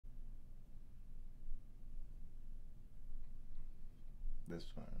this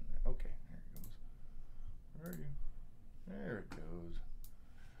one. Okay, there it goes. Where are you? There it goes.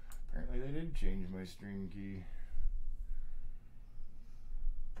 Apparently they did change my stream key.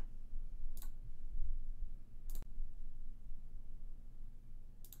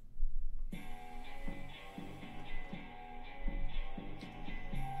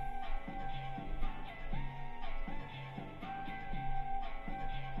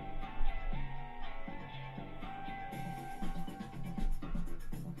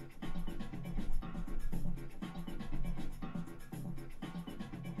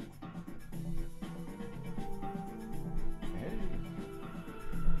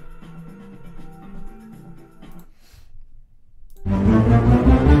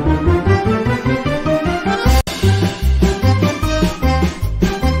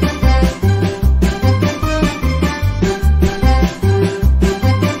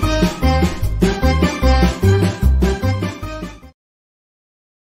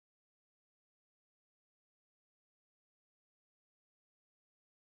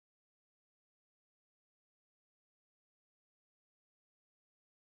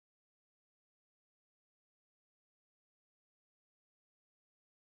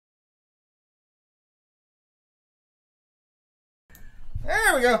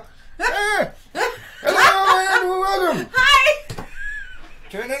 There we go. Hello and welcome. Hi.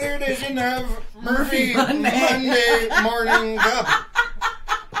 To another edition of Murphy Monday Morning Cup.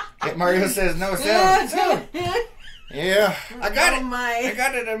 Yeah, Mario says no sound. Yeah, I got it. I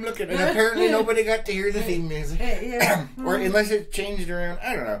got it. I'm looking, and apparently nobody got to hear the theme music, or unless it changed around.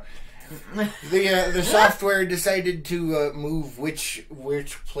 I don't know. The software decided to move which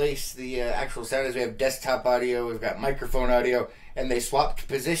place the actual sound is. We have desktop audio, we've got microphone audio, and they swapped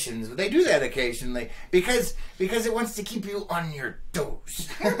positions. They do that occasionally because it wants to keep you on your toes.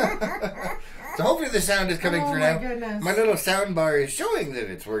 So hopefully the sound is coming through now. Goodness. My little sound bar is showing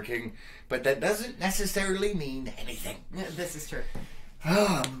that it's working, but that doesn't necessarily mean anything. Yeah, this is true.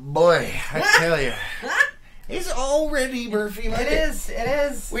 Oh boy, I tell you. It's already Murphy Monday. It is. It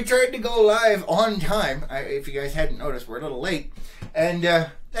is. We tried to go live on time. If you guys hadn't noticed, we're a little late. And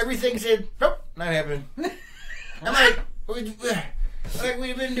everything said, nope, not happening. I'm like, we've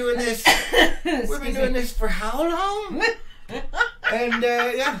been doing this. We've been doing this for how long? And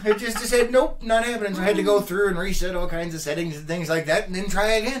yeah, it just said, nope, not happening. So I had to go through and reset all kinds of settings and things like that and then try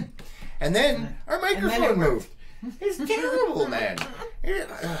again. And then our microphone moved. It's terrible, man.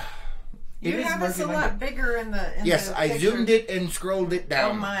 You have us a lot bigger in the yes, the I picture. zoomed it and scrolled it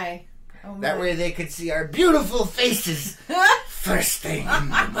down. Oh my. Oh my. That way they could see our beautiful faces first thing in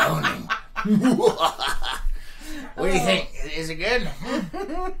the morning. What do you think? Is it good? Yeah,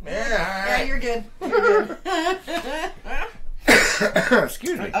 all right. Yeah, you're good. You're good.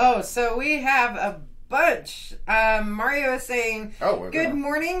 Excuse me. Oh, so we have a bunch. Mario is saying, good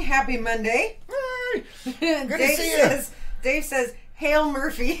morning, happy Monday. Hi. Good to see you. Dave says, Hail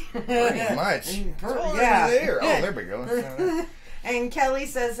Murphy. Pretty much. Yeah. There. Oh, there we go. And Kelly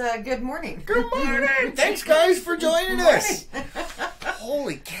says, good morning. Good morning. Thanks, guys, for joining us.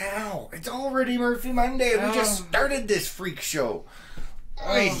 Holy cow. It's already Murphy Monday. We just started this freak show.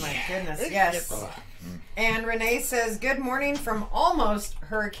 Oh, my goodness. Yes. And Renee says, good morning from almost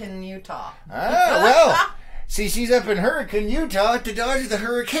Hurricane, Utah. Ah, well. See, she's up in Hurricane, Utah to dodge the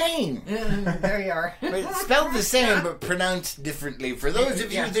hurricane. There you are. It's spelled the same, but pronounced differently. For those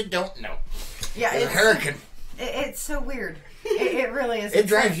of you that don't know. Yeah, it's a hurricane. It's so weird. It really is. It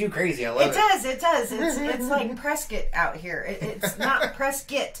drives you crazy. I love it. It does. It's like Prescott out here. It's not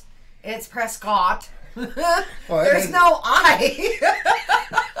Prescott. It's Prescott. Well, there's no I.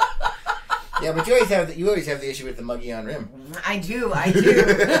 Yeah, but you always have the issue with the muggy on rim. I do. I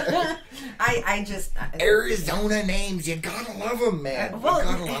just Arizona names, you gotta love them, man. Well, you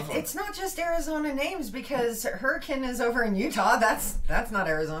gotta love them. It's not just Arizona names because Hurricane is over in Utah. That's not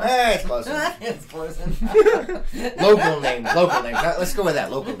Arizona. It's close enough. It's close Local names. Let's go with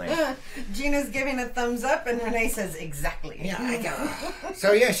that. Local names. Gina's giving a thumbs up, and Renee says exactly. Yeah, I know.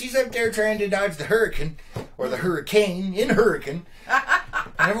 So yeah, she's up there trying to dodge the hurricane or the hurricane in Hurricane.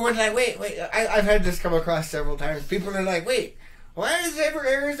 And everyone's like, wait. I've had this come across several times. People are like, wait, why is ever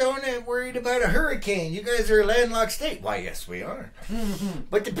Arizona worried about a hurricane? You guys are a landlocked state. Why, yes, we are.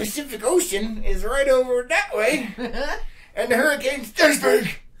 But the Pacific Ocean is right over that way. And the hurricane's this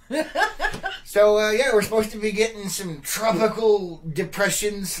big. So, yeah, we're supposed to be getting some tropical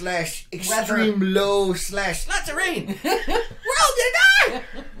depression / extreme low / lots of rain. We're all gonna die!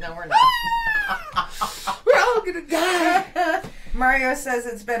 No, we're not. We're all gonna die! Mario says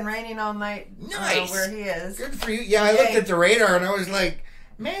it's been raining all night. Nice. Where he is. Good for you. Yeah, I looked at the radar and I was like,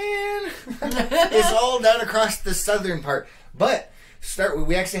 man, it's all down across the southern part. But start with,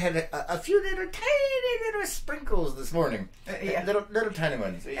 we actually had a few little tiny little sprinkles this morning. Little tiny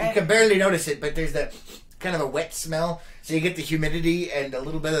ones. You can barely notice it, but there's that kind of a wet smell. So you get the humidity and a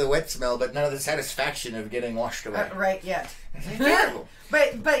little bit of the wet smell, but none of the satisfaction of getting washed away. Right, yet. It's terrible.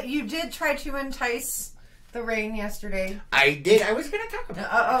 But you did try to entice the rain yesterday. I did. I was going to talk about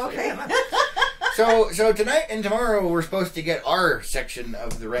that. Okay. So tonight and tomorrow we're supposed to get our section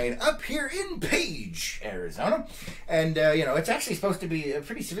of the rain up here in Page, Arizona. And, it's actually supposed to be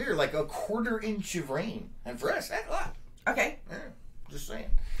pretty severe, like a 1/4 inch of rain. And for us, that's a lot. Okay. Yeah, just saying.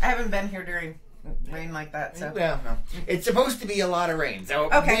 I haven't been here during rain like that, so. Well, no. It's supposed to be a lot of rain,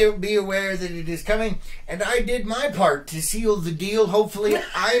 so okay. be aware that it is coming. And I did my part to seal the deal. Hopefully,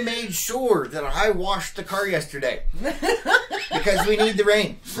 I made sure that I washed the car yesterday. Because we need the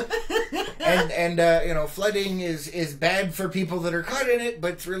rain. And flooding is bad for people that are caught in it,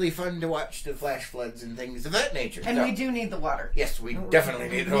 but it's really fun to watch the flash floods and things of that nature. And we do need the water. Yes, we definitely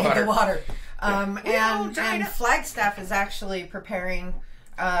need the water. And Flagstaff is actually preparing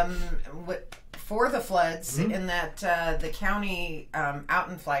for the floods in that the county out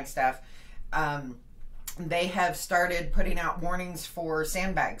in Flagstaff, they have started putting out warnings for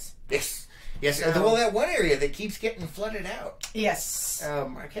sandbags. Yes. Well, that one area that keeps getting flooded out. Yes.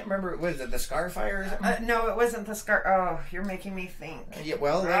 I can't remember. Was it the Scar Fire or something? No, it wasn't the Scar. Oh, you're making me think. Yeah,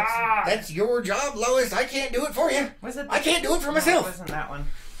 well, that's your job, Lois. I can't do it for you. Was it? I can't do it for myself. No, it wasn't that one.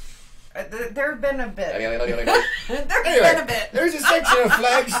 There have been a bit. There's a section of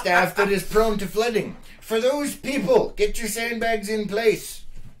Flagstaff that is prone to flooding. For those people, get your sandbags in place.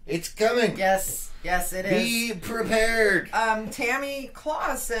 It's coming. Yes, it is. Be prepared. Tammy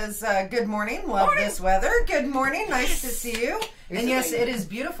Claus says, good morning. Love this weather. Good morning. Nice to see you. And yes, it is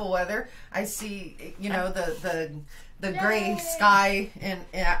beautiful weather. I see, the gray sky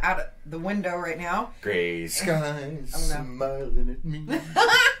out the window right now. Gray skies smiling at me.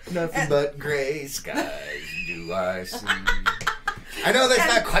 Nothing but gray skies do I see. I know that's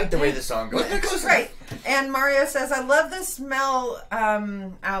not quite the way the song goes. Close right. And Mario says, I love the smell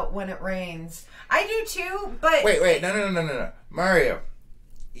out when it rains. I do too, but... Wait. No. Mario,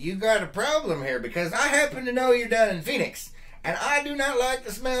 you got a problem here because I happen to know you're down in Phoenix. And I do not like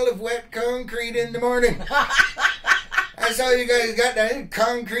the smell of wet concrete in the morning. That's all you guys got down in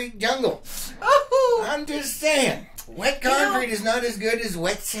concrete jungle. Oh. I'm just saying. Wet concrete is not as good as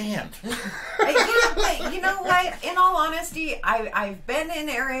wet sand. You know what? In all honesty, I've been in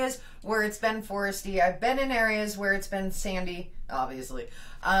areas where it's been foresty. I've been in areas where it's been sandy, obviously.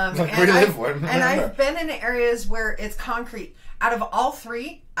 And I've been in areas where it's concrete. Out of all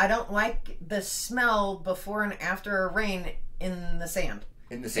three, I don't like the smell before and after a rain in the sand.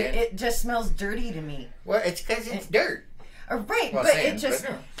 In the sand? It just smells dirty to me. Well, it's because it's dirt. Right, well, sand,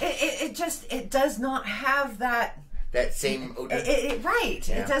 it does not have that same odor. Right.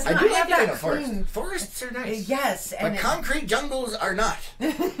 Yeah. It does not have that clean. Forests are nice. Yes. But concrete jungles are not.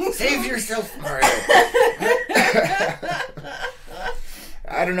 Save yourself, Mario.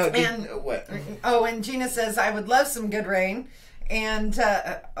 I don't know. What? Oh, and Gina says, I would love some good rain. And,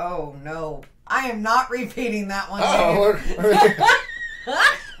 oh, no. I am not repeating that one.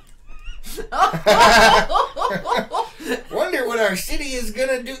 Wonder what our city is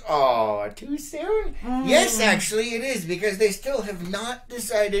gonna do. Oh, too soon? Yes, actually it is, because they still have not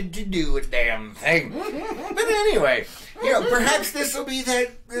decided to do a damn thing. But anyway, perhaps this will be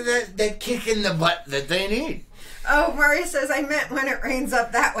that kick in the butt that they need. Oh, Mario says, I meant when it rains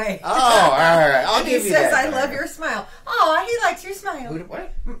up that way. Oh, all right. I'll give you that. He says, I love your smile. Oh, he likes your smile.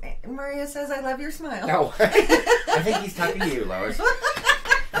 What? Mario says, I love your smile. No. I think he's talking to you, Lois.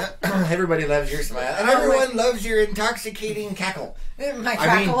 Everybody loves your smile. And everyone loves your intoxicating cackle. My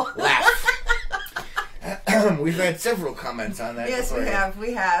cackle. Laugh. We've had several comments on that. Yes, before.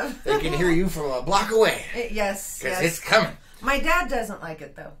 we have. They can hear you from a block away. Yes. Because it's coming. My dad doesn't like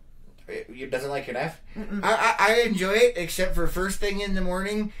it, though. He doesn't like your laugh? I enjoy it, except for first thing in the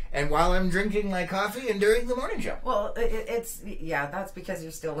morning and while I'm drinking my coffee and during the morning show. Well, that's because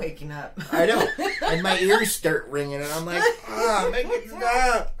you're still waking up. I know. And my ears start ringing and I'm like, make it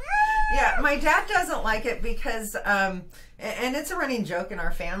stop. Yeah, my dad doesn't like it because, and it's a running joke in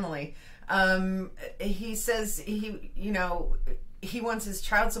our family. He says he wants his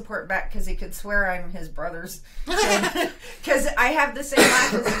child support back because he could swear I'm his brother's. Because I have the same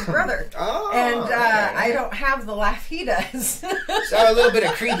laugh as his brother. Oh, and okay. I don't have the laugh he does. So a little bit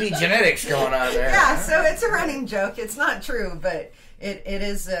of creepy genetics going on there. Yeah, so it's a running joke. It's not true, but it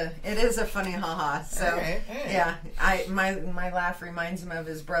is a funny haha. So okay. Yeah, my laugh reminds him of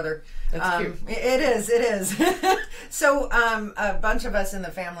his brother. That's cute. It is. So a bunch of us in the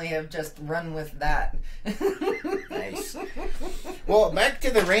family have just run with that. Nice. Well, back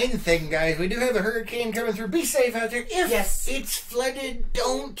to the rain thing, guys. We do have a hurricane coming through. Be safe out there. If it's flooded,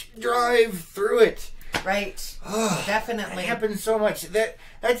 don't drive through it. Right. Oh, definitely. It happens so much.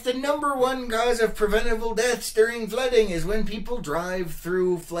 That's the number one cause of preventable deaths during flooding is when people drive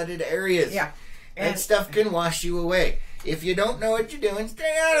through flooded areas. Yeah. And stuff can wash you away. If you don't know what you're doing,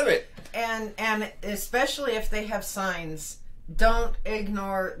 stay out of it. And especially if they have signs, don't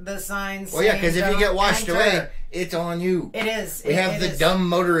ignore the signs. Well, yeah, because if you get washed away, it's on you. It is. We have the dumb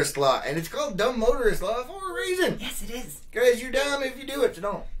motorist law, and it's called dumb motorist law for a reason. Yes, it is. Guys, you're dumb if you do it, so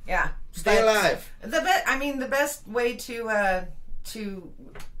don't. Yeah. Stay alive. The best way to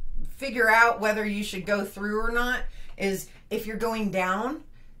figure out whether you should go through or not is if you're going down,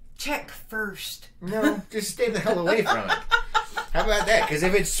 check first. No, just stay the hell away from it. How about that? Because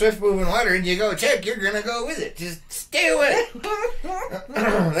if it's swift moving water and you go check, you're going to go with it. Just stay away.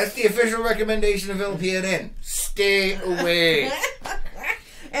 That's the official recommendation of LPNN. Stay away.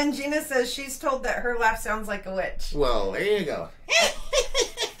 And Gina says she's told that her laugh sounds like a witch. Well, there you go.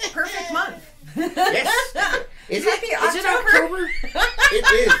 Perfect month. Yes. Is it October?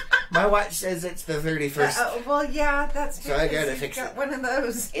 It is. My watch says it's the 31st. Well, yeah, that's so I gotta fix it. One of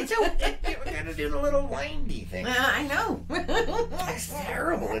those. We gotta do the little windy thing. I know. It's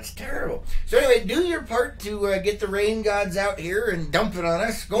terrible. It's terrible. So anyway, do your part to get the rain gods out here and dump it on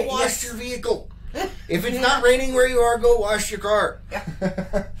us. Go wash your vehicle. If it's not raining where you are, go wash your car. Yeah.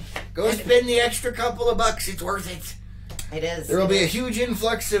 Go spend the extra couple of bucks. It's worth it. It is. There will be a huge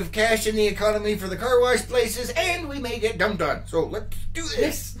influx of cash in the economy for the car wash places, and we may get dumped on. So let's do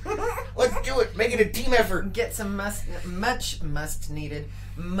this. Let's do it. Make it a team effort. Get some much needed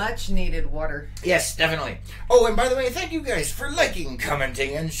water. Yes, definitely. Oh, and by the way, thank you guys for liking,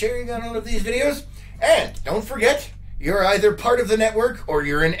 commenting, and sharing on all of these videos. And don't forget, you're either part of the network or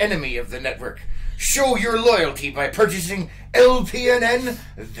you're an enemy of the network. Show your loyalty by purchasing LPNN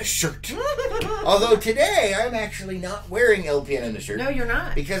the shirt. Although today I'm actually not wearing LPNN the shirt. No, you're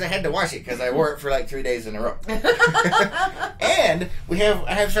not. Because I had to wash it because I wore it for like 3 days in a row. And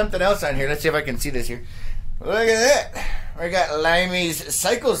I have something else on here. Let's see if I can see this here. Look at that. We got Limey's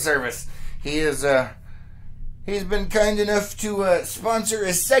Cycle Service. He's been kind enough to sponsor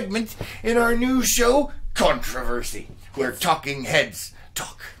a segment in our new show, Controversy, where talking heads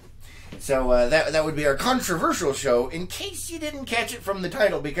talk. So that would be our controversial show, in case you didn't catch it from the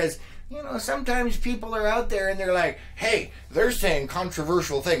title, because, you know, sometimes people are out there and they're like, hey, they're saying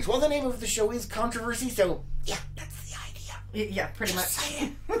controversial things. Well, the name of the show is Controversy, so, yeah, that's the idea. Yeah, pretty much.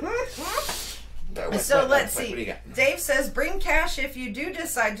 So let's see. What do you got? Dave says, bring cash if you do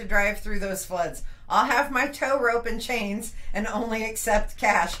decide to drive through those floods. I'll have my tow rope and chains and only accept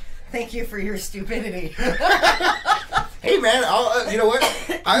cash. Thank you for your stupidity. Hey man, you know what?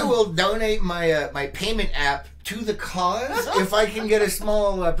 I will donate my payment app to the cause if I can get a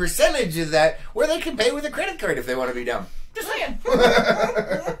small percentage of that, where they can pay with a credit card if they want to be dumb. Just saying.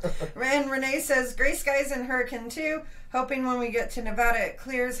 And Renee says, gray skies and hurricane too. Hoping when we get to Nevada it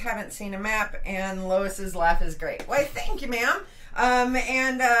clears. Haven't seen a map. And Lois's laugh is great. Why, thank you, ma'am.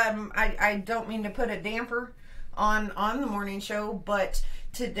 I don't mean to put a damper on the morning show, but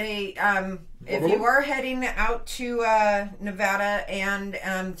today, if you are heading out to Nevada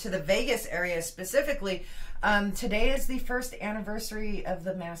and to the Vegas area specifically, today is the first anniversary of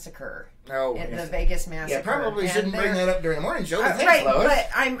the massacre. Oh, the Vegas massacre. Yeah, probably shouldn't bring that up during the morning show. Right, but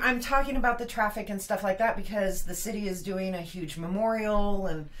I'm talking about the traffic and stuff like that because the city is doing a huge memorial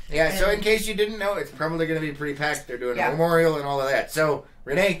and so in case you didn't know, it's probably going to be pretty packed. They're doing a memorial and all of that. So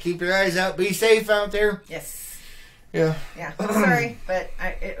Renee, keep your eyes out. Be safe out there. Yes. Yeah. Yeah. Sorry, but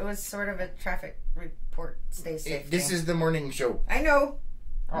it was sort of a traffic report. Stay safe. This is the morning show. I know.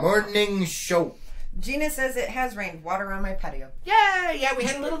 Morning show. Gina says it has rained. Water on my patio. Yeah, we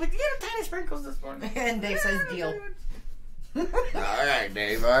had a little tiny sprinkles this morning. And Dave says deal. All right,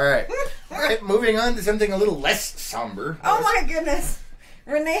 Dave. All right. All right, moving on to something a little less somber. Oh my goodness.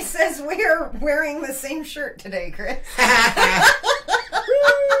 Renee says we are wearing the same shirt today, Chris.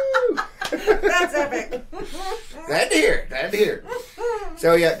 That's epic. Glad to hear.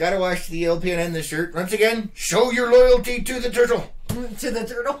 So yeah, gotta wash the LPNN the shirt. Once again, show your loyalty to the turtle. To the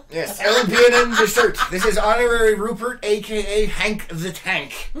turtle? Yes, LPNN the shirt. This is Honorary Rupert, a.k.a. Hank the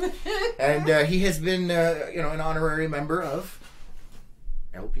Tank. And he has been, an honorary member of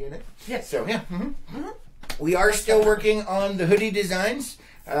LPNN. Yes. So, yeah. We are still working on the hoodie designs.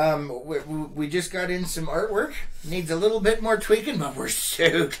 We just got in some artwork. Needs a little bit more tweaking, but we're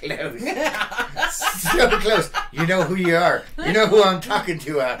so close. So close. You know who you are. You know who I'm talking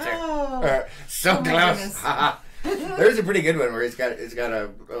to out there. Oh, So close. There's a pretty good one where it's got a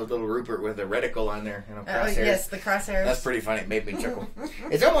little Rupert with a reticle on there. Crosshairs. Yes, the crosshairs. That's pretty funny. It made me chuckle.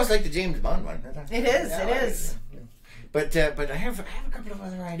 It's almost like the James Bond one. It is. It is. But I have a couple of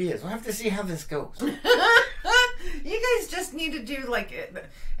other ideas. We'll have to see how this goes. You guys just need to do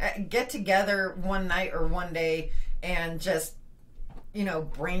get together one night or one day and just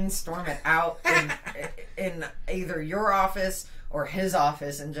brainstorm it out in either your office or his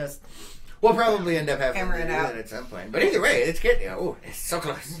office and just. We'll probably end up having to do that at some point. But either way, it's getting. Oh, it's so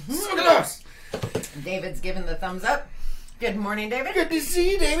close. So close. David's giving the thumbs up. Good morning, David. Good to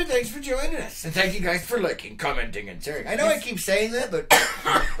see you, David. Thanks for joining us. And thank you guys for liking, commenting, and sharing. I know I keep saying that, but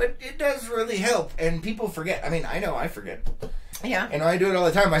it does really help. And people forget. I mean, I know I forget. Yeah. And I do it all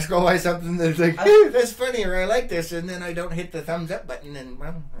the time. I scroll by something that's like, hey, that's funny, or I like this, and then I don't hit the thumbs up button, and,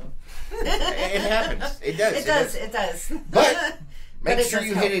 well, it happens. It does. It does. But make sure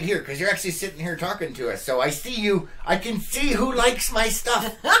you hit it here, because you're actually sitting here talking to us. So I see you. I can see who likes my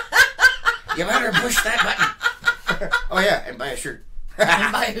stuff. You better push that button. Oh, yeah, and buy a shirt. Go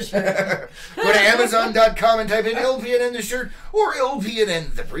to Amazon.com and type in LPNN the shirt or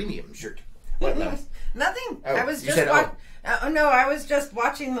LPNN the premium shirt. What else? Nothing. Oh, I was just I was just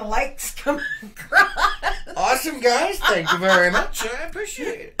watching the likes come across. Awesome, guys. Thank you very much. I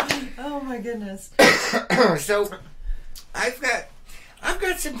appreciate it. Oh, my goodness. So, I've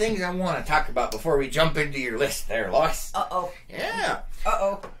got some things I want to talk about before we jump into your list there, Lois. Uh-oh. Yeah.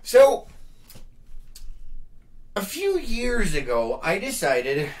 Uh-oh. So, a few years ago, I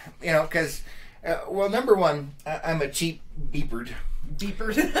decided, because, number one, I'm a cheap beepered.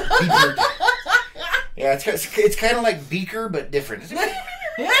 Beepered? Beepered. Yeah, it's kind of like Beaker, but different.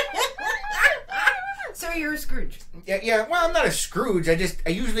 So you're a Scrooge. Yeah. Well, I'm not a Scrooge. I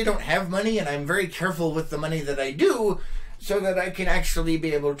usually don't have money, and I'm very careful with the money that I do, so that I can actually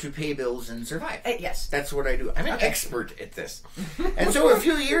be able to pay bills and survive. Yes. That's what I do. I'm an expert at this. And so a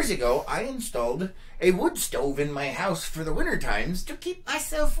few years ago, I installed a wood stove in my house for the winter times to keep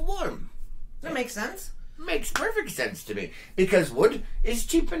myself warm. That makes sense. Makes perfect sense to me. Because wood is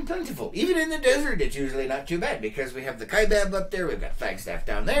cheap and plentiful. Even in the desert, it's usually not too bad. Because we have the kaibab up there, we've got Flagstaff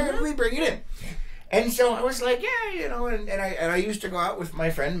down there, and we bring it in. And so I was like, yeah, and I used to go out with my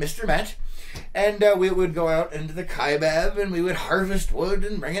friend, Mr. Matt. And we would go out into the kaibab and we would harvest wood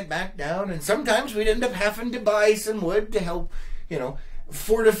and bring it back down. And sometimes we'd end up having to buy some wood to help,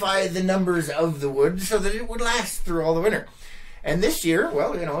 fortify the numbers of the wood so that it would last through all the winter. And this year,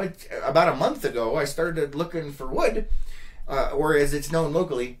 well, about a month ago, I started looking for wood, or as it's known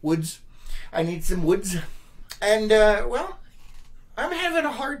locally, woods. I need some woods. And, I'm having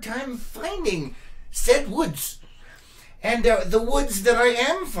a hard time finding said woods. And the woods that I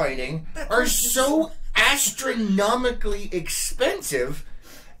am finding are so astronomically expensive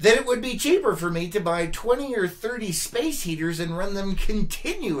that it would be cheaper for me to buy 20 or 30 space heaters and run them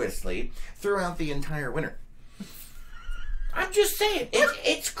continuously throughout the entire winter. I'm just saying,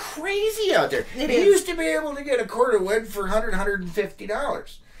 it's crazy out there. You used to be able to get a cord of wood for $100,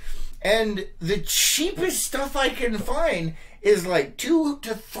 $150. And the cheapest stuff I can find is like $200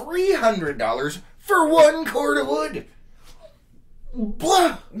 to $300 for one cord of wood.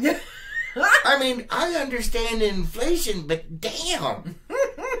 Blah. I mean, I understand inflation, but damn.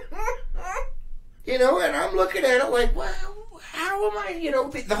 And I'm looking at it like, well, how am I,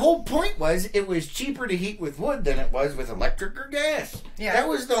 the whole point was it was cheaper to heat with wood than it was with electric or gas. Yeah. That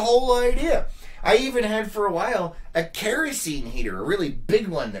was the whole idea. I even had for a while a kerosene heater, a really big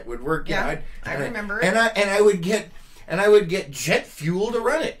one that would work. I remember it. And I would get jet fuel to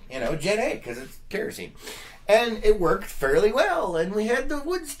run it, Jet A, because it's kerosene. And it worked fairly well, and we had the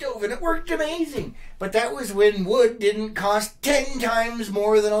wood stove, and it worked amazing. But that was when wood didn't cost 10 times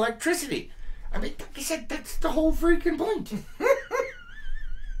more than electricity. I mean, like I said, that's the whole freaking point.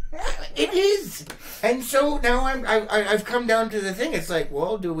 It is. And so now I've come down to the thing. It's like,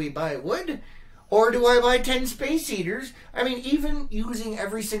 well, do we buy wood? Or do I buy 10 space heaters? I mean, even using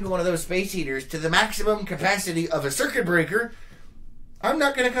every single one of those space heaters to the maximum capacity of a circuit breaker, I'm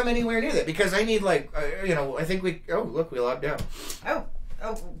not going to come anywhere near that because I need I think we logged out.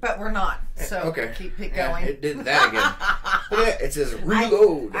 Oh, but we're not. So okay. Keep it going. It did that again. Look at that. It says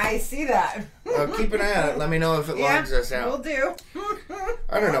reload. I see that. Keep an eye on it. Let me know if it logs us out. We'll do.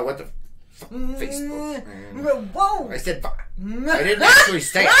 I don't know what the Facebook. Whoa. I said I didn't actually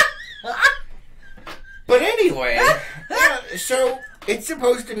say it. But anyway, so it's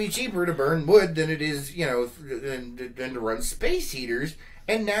supposed to be cheaper to burn wood than it is, than to run space heaters,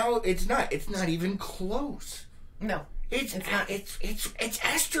 and now it's not. It's not even close. No, it's not. It's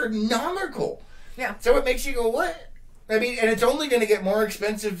astronomical. Yeah. So it makes you go, what? I mean, and it's only going to get more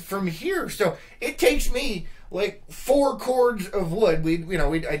expensive from here. So it takes me like 4 cords of wood.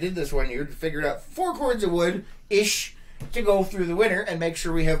 I did this one year to figure out 4 cords of wood ish to go through the winter and make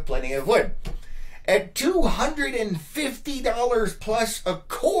sure we have plenty of wood. At $250 plus a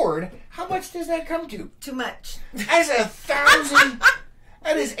cord, how much does that come to? Too much. That's $1,000.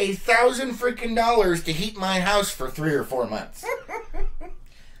 That is $1,000 freaking dollars to heat my house for 3 or 4 months.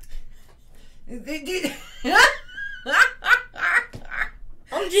 I'm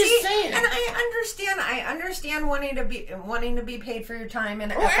just saying. And I understand wanting to be paid for your time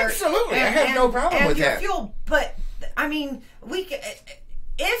and effort. Absolutely. I have no problem with that. Fuel, but I mean,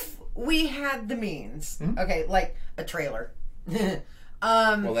 if we had the means, okay, like a trailer. Well,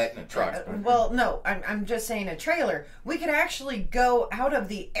 that in a truck. Well, no, I'm just saying a trailer. We could actually go out of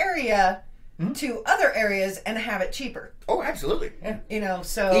the area to other areas and have it cheaper. Oh, absolutely. Yeah.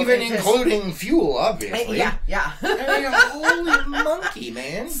 So even including fuel, obviously. Yeah. I mean, holy monkey,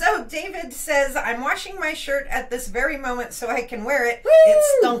 man. So David says, I'm washing my shirt at this very moment so I can wear it. Woo! It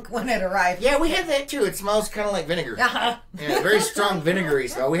stunk when it arrived. Yeah, we had that too. It smells kind of like vinegar. Uh-huh. Yeah, very strong vinegary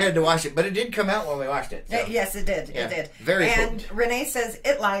smell. We had to wash it, but it did come out when we washed it. So. Yes, it did. Yeah, it did. Very And cool. Renee says,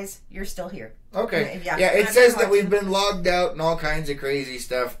 it lies. You're still here. Okay. Yeah, it says that we've been logged out and all kinds of crazy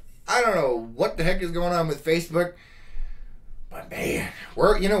stuff. I don't know what the heck is going on with Facebook. But man,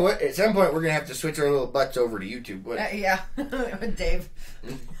 you know what? At some point, we're going to have to switch our little butts over to YouTube. Yeah. Dave.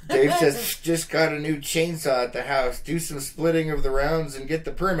 Dave says, just got a new chainsaw at the house. Do some splitting of the rounds and get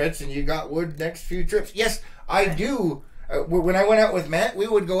the permits, and you got wood next few trips. Yes, I do. When I went out with Matt, we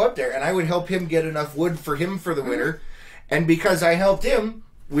would go up there, and I would help him get enough wood for him for the winter. And because I helped him,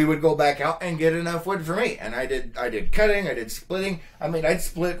 we would go back out and get enough wood for me. And I did cutting, I did splitting. I mean, I'd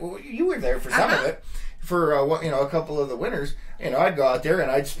split. Well, you were there for some of it. For a couple of the winters, I'd go out there and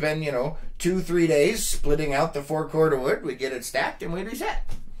I'd spend 2-3 days splitting out the 4 cord of wood. We'd get it stacked and we'd be set.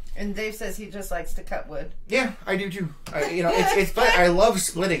 And Dave says he just likes to cut wood. Yeah, I do too. It's fun. I love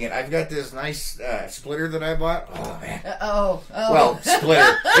splitting it. I've got this nice splitter that I bought. Oh man. Well,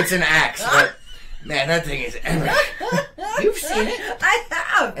 splitter. It's an axe, but man, that thing is epic. You've seen it. I have.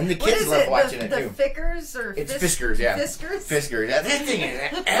 And the kids love watching it too. The Fiskars or it's Fiskars, yeah. Fiskars. That thing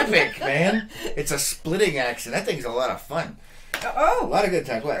is epic, man. It's a splitting axe, and that thing's a lot of fun. A lot of good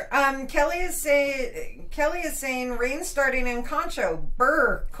times. What? Kelly is saying rain starting in Concho.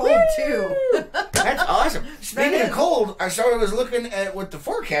 Brr, cold too. That's awesome. Speaking of cold, I was looking at what the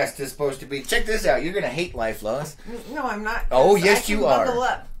forecast is supposed to be. Check this out. You're gonna hate life, Lois. No, I'm not. Oh, yes, you are. Buckle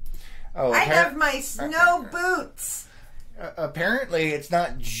up. Oh, I have my snow boots. Apparently, it's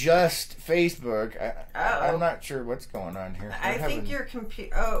not just Facebook. I'm not sure what's going on here. I think your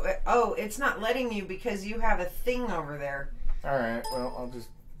computer. Oh, it's not letting you because you have a thing over there. All right. Well, I'll just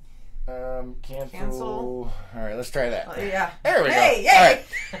cancel. All right, let's try that. Yeah. There we go. Yay! All right.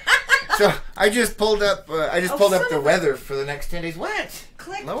 So I just pulled up. The weather for the next 10 days. What?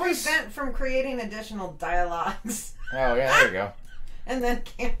 Click prevent from creating additional dialogues. Oh yeah, there we go. And then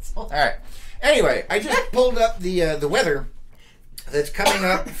cancel. All right. Anyway, I just pulled up the weather that's coming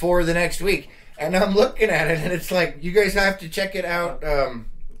up for the next week, and I'm looking at it, and it's like you guys have to check it out.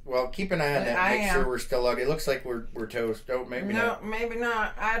 Well, keep an eye on that. Make sure we're still logged. It looks like we're toast. Oh, maybe not. No, maybe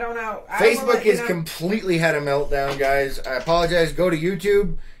not. I don't know. Facebook has completely had a meltdown, guys. I apologize. Go to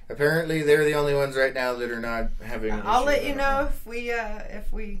YouTube. Apparently, they're the only ones right now that are not having. I'll let you know if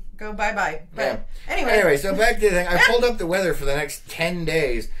we go bye. But anyway, so back to the thing. I pulled up the weather for the next 10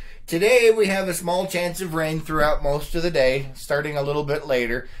 days. Today we have a small chance of rain throughout most of the day, starting a little bit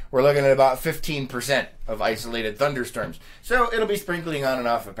later. We're looking at about 15% of isolated thunderstorms. So it'll be sprinkling on and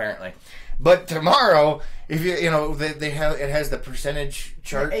off apparently. But tomorrow, if it has the percentage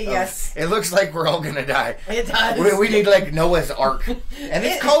chart. Yes. It looks like we're all gonna die. It does. We need like Noah's Ark. And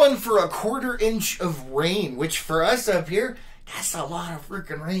it's calling for a 1/4 inch of rain, which for us up here, that's a lot of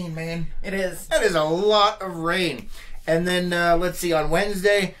freaking rain, man. It is. That is a lot of rain. And then, let's see, on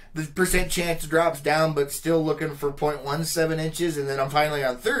Wednesday, the percent chance drops down, but still looking for 0.17 inches. And then finally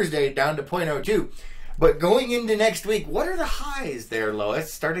on Thursday, down to 0.02. But going into next week, what are the highs there,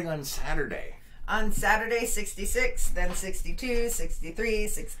 Lois, starting on Saturday? On Saturday, 66, then 62, 63,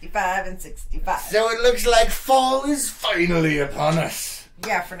 65, and 65. So it looks like fall is finally upon us.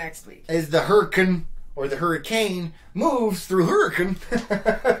 Yeah, for next week. As the hurricane moves through hurricane.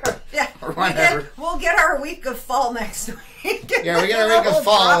 Yeah. Or whatever. We'll get our week of fall next week. Yeah, we get our week of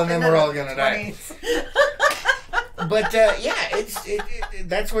fall and then we're all going to die. But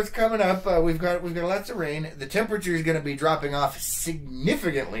that's what's coming up. We've got lots of rain. The temperature is going to be dropping off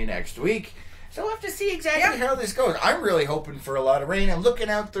significantly next week. So we'll have to see exactly how this goes. I'm really hoping for a lot of rain. I'm looking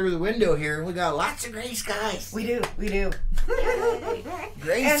out through the window here, and we got lots of gray skies. We do. Gray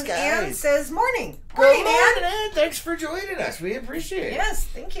skies. And Ann says, morning. Good morning, Ann. Thanks for joining us. We appreciate it. Yes,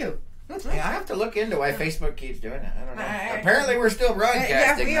 thank you. Yeah, I have to look into why Facebook keeps doing it. I don't know. Apparently, we're still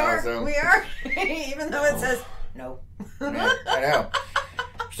broadcasting now. So. We are. Even though it says no. Yeah, I know.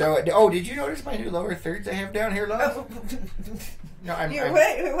 So, did you notice my new lower thirds I have down here, love? No, What?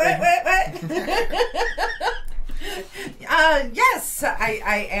 Yes,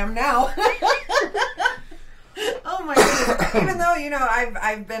 I am now. Oh my goodness! Even though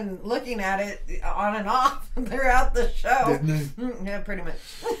I've been looking at it on and off throughout the show. Yeah, pretty much.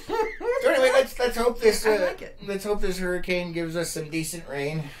 So anyway, let's hope this. I like it. Let's hope this hurricane gives us some decent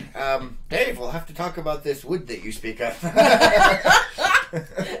rain. Dave, we'll have to talk about this wood that you speak of.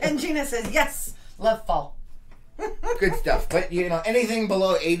 And Gina says, "Yes, love fall." Good stuff, but anything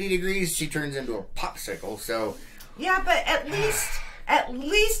below 80 degrees, she turns into a popsicle. So. Yeah, but at least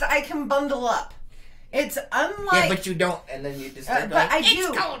I can bundle up. It's unlike. Yeah, but you don't, and then you just. But I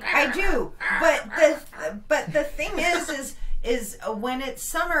do. But the thing is when it's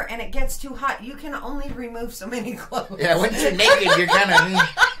summer and it gets too hot, you can only remove so many clothes. Yeah, once you're naked, you're kind of.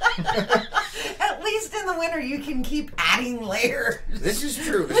 At least in the winter, you can keep adding layers. This is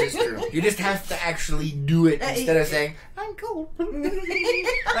true. You just have to actually do it instead of saying, "I'm cold."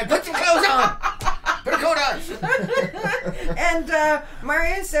 Like, put some clothes on. Put a coat on. And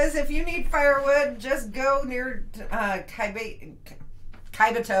Maria says, if you need firewood, just go near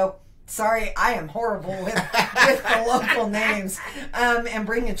Kaibato. Sorry, I am horrible with the local names. And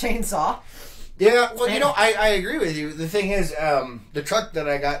bring a chainsaw. Yeah, well, I agree with you. The thing is, the truck that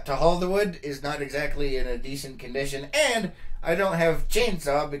I got to haul the wood is not exactly in a decent condition, and I don't have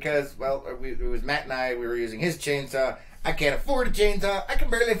chainsaw because, well, it was Matt and I, we were using his chainsaw. I can't afford a chainsaw. I can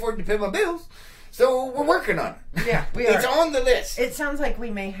barely afford to pay my bills. So we're working on it. Yeah, we are. It's on the list. It sounds like we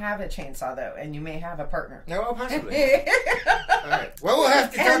may have a chainsaw, though, and you may have a partner. No, possibly. All right. Well, we'll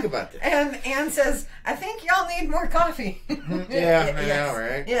have to talk about this. And Ann says, I think y'all need more coffee. Yeah, I know,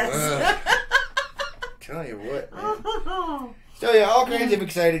 right? Yes. Tell you what, man. So, yeah, all kinds of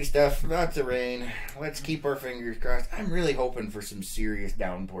exciting stuff. Lots of rain. Let's keep our fingers crossed. I'm really hoping for some serious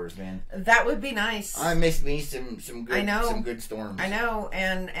downpours, man. That would be nice. I miss me some good storms. I know,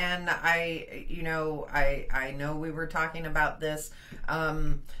 and I know we were talking about this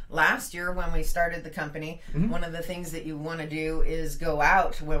last year when we started the company. Mm-hmm. One of the things that you want to do is go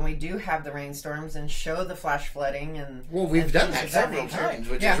out when we do have the rainstorms and show the flash flooding and. Well, we've done that several times,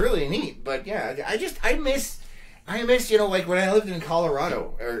 which is really neat. But yeah, I miss, like when I lived in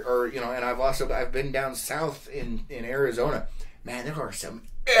Colorado, or and I've been down south in Arizona. Man, there are some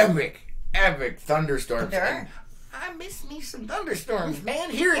epic thunderstorms. There are. I miss me some thunderstorms, man.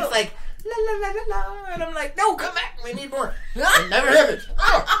 Here it's like la la la la la, and I'm like, no, come back, we need more. It never happens.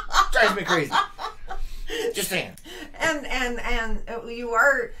 Oh, drives me crazy. Just saying. And you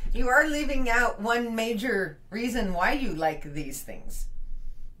are leaving out one major reason why you like these things.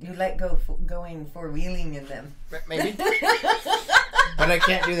 You like going four-wheeling in them. Maybe. But I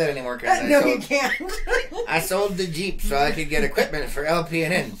can't do that anymore. You can't. I sold the Jeep so I could get equipment for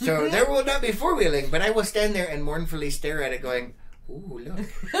LPNN. So there will not be four-wheeling, but I will stand there and mournfully stare at it going, ooh, look.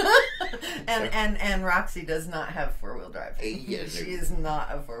 And Roxy does not have four-wheel drive. Yes, she is not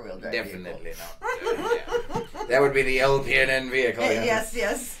a four-wheel drive Definitely not. That would be the LPNN vehicle.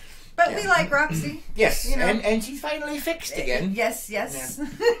 Yes. But we like Roxy. Yes, and she's finally fixed again. Yes. Yeah.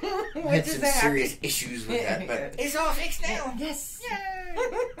 Had some serious issues with that, but it's all fixed now. Yes. Yay.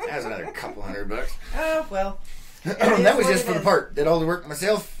 That was another couple $100. Oh, well. That was just for the part. Did all the work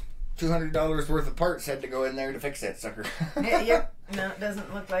myself. $200 worth of parts had to go in there to fix that sucker. Yep. No, it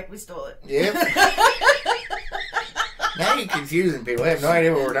doesn't look like we stole it. Yep. Now you're confusing people. I have no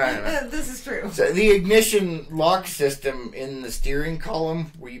idea what we're talking about. This is true. So the ignition lock system in the steering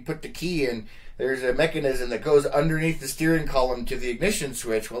column, where you put the key in, there's a mechanism that goes underneath the steering column to the ignition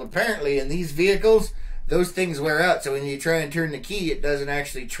switch. Well, apparently in these vehicles, those things wear out. So when you try and turn the key, it doesn't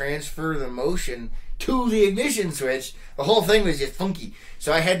actually transfer the motion to the ignition switch. The whole thing was just funky.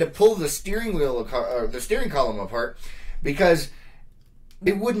 So I had to pull the steering column apart because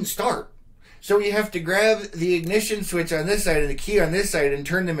it wouldn't start. So you have to grab the ignition switch on this side and the key on this side and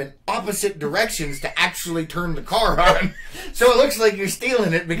turn them in opposite directions to actually turn the car on. So it looks like you're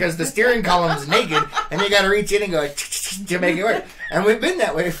stealing it because the steering column's naked and you got to reach in and go to make it work. And we've been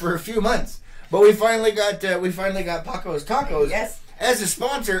that way for a few months. But we finally got Paco's Tacos as a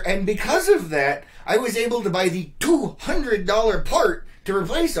sponsor, and because of that, I was able to buy the $200 part to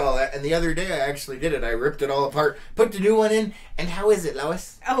replace all that. And the other day I actually did it. I ripped it all apart, put the new one in, and how is it,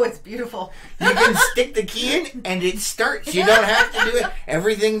 Lois? Oh, it's beautiful. You can stick the key in and it starts. You don't have to do it.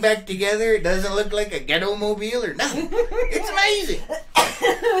 Everything back together. It doesn't look like a ghetto mobile or nothing. It's amazing.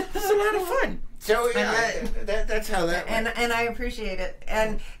 It's a lot of fun. So yeah, that's how that went. And I appreciate it.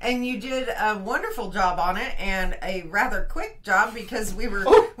 And you did a wonderful job on it, and a rather quick job, because we were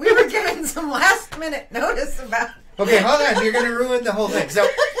given some last minute notice about. Okay, hold on. You're gonna ruin the whole thing. So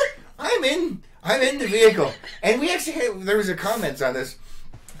I'm in the vehicle, and we actually there was a comment on this.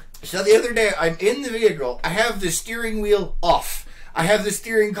 So the other day I'm in the vehicle. I have the steering wheel off. I have the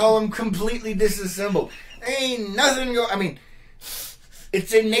steering column completely disassembled. Ain't nothing I mean.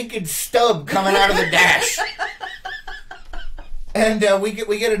 It's a naked stub coming out of the dash. And we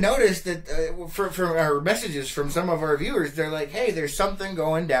get a notice that from our messages from some of our viewers, they're like, hey, there's something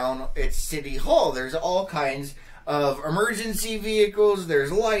going down at City Hall. There's all kinds of emergency vehicles.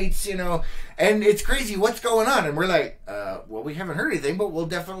 There's lights, and it's crazy. What's going on? And we're like, well, we haven't heard anything, but we'll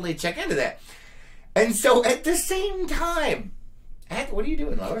definitely check into that. And so at the same time, what are you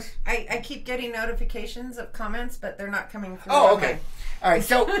doing, Lois? I keep getting notifications of comments, but they're not coming through. Oh, okay. All right,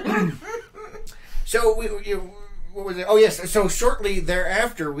 so what was it? Oh, yes. So shortly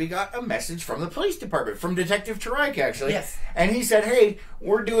thereafter, we got a message from the police department, from Detective Tarike, actually. Yes. And he said, hey,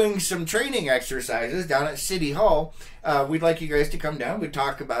 we're doing some training exercises down at City Hall. We'd like you guys to come down. We'd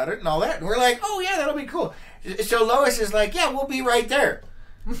talk about it and all that. And we're like, oh, yeah, that'll be cool. So Lois is like, yeah, we'll be right there.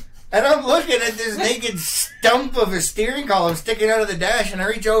 And I'm looking at this naked stump of a steering column sticking out of the dash, and I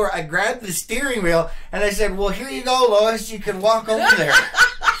reach over, I grab the steering wheel, and I said, well, here you go, Lois, you can walk over there.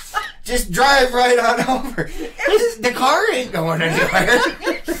 Just drive right on over. The car ain't going anywhere.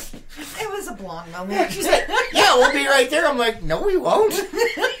 It was a blonde moment. She said, yeah, we'll be right there. I'm like, no, we won't.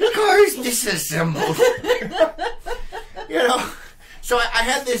 The car's disassembled. So I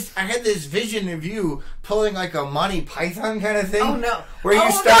had this vision of you pulling like a Monty Python kind of thing. Oh no! Where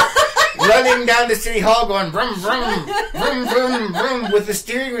you start running down to City Hall, going vroom vroom vroom vroom vroom with the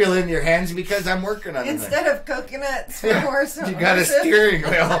steering wheel in your hands, because I'm working on it. Instead of coconuts for horse, you got a steering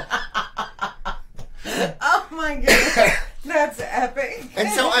wheel. Oh my goodness. That's epic. And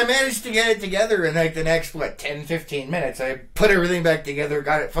so I managed to get it together in like the next, 10, 15 minutes. I put everything back together,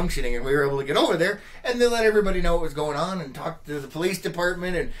 got it functioning, and we were able to get over there and then let everybody know what was going on and talk to the police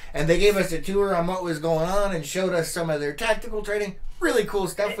department. And they gave us a tour on what was going on and showed us some of their tactical training. Really cool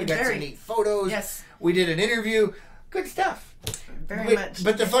stuff. We got some neat photos. Yes. We did an interview. Good stuff. Very much.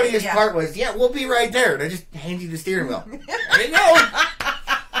 But the funniest part was, we'll be right there. And I just hand you the steering wheel. There you go.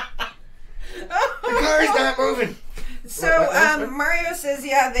 The car's not moving. So, Mario says,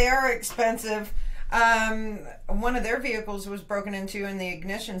 they are expensive. One of their vehicles was broken into, and the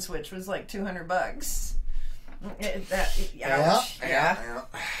ignition switch was like $200. Yeah.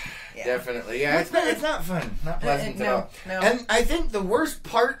 Definitely. Yeah, it's not fun. Not pleasant at all. No. And I think the worst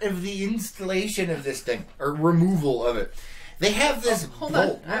part of the installation of this thing, or removal of it, they have this hold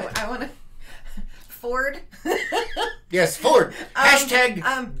bolt. on. I want to... Ford? Yes, Ford. Hashtag...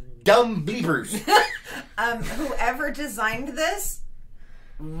 dumb bleepers. Whoever designed this,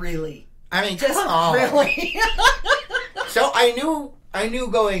 really? I mean, just come on. Really? So I knew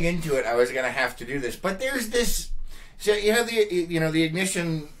going into it I was going to have to do this, but there's this. So you have the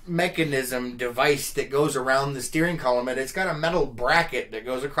ignition mechanism device that goes around the steering column, and it's got a metal bracket that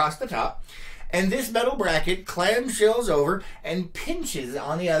goes across the top, and this metal bracket clamshells over and pinches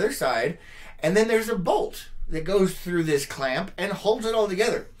on the other side, and then there's a bolt that goes through this clamp and holds it all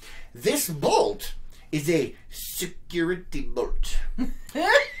together. This bolt is a security bolt.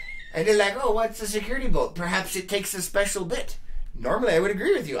 And you're like, oh, what's a security bolt? Perhaps it takes a special bit. Normally, I would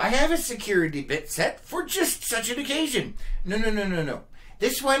agree with you. I have a security bit set for just such an occasion. No.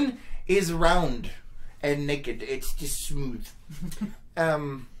 This one is round and naked. It's just smooth.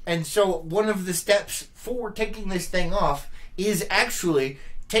 And so one of the steps for taking this thing off is actually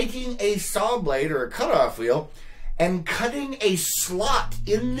taking a saw blade or a cutoff wheel and cutting a slot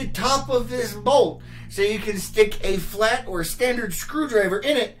in the top of this bolt so you can stick a flat or standard screwdriver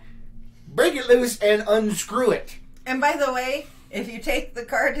in it, break it loose, and unscrew it. And by the way, if you take the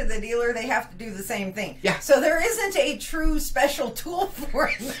car to the dealer, they have to do the same thing. Yeah. So there isn't a true special tool for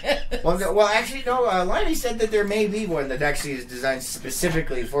it. Well, actually, no. Liney said that there may be one that actually is designed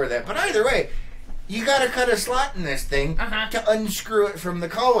specifically for that. But either way, you got to cut a slot in this thing to unscrew it from the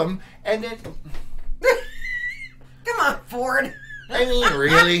column, and then... Come on, Ford. I mean,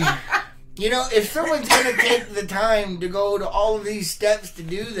 really? If someone's going to take the time to go to all of these steps to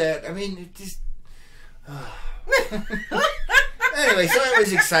do that, I mean, it just... Anyway, so it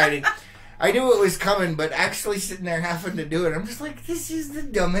was exciting. I knew it was coming, but actually sitting there having to do it, I'm just like, this is the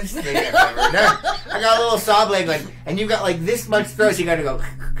dumbest thing I've ever done. I got a little saw blade, like, and you got like this much throw, so you got to go,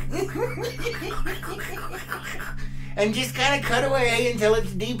 and just kind of cut away until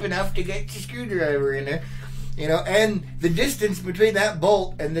it's deep enough to get your screwdriver in there. You know, and the distance between that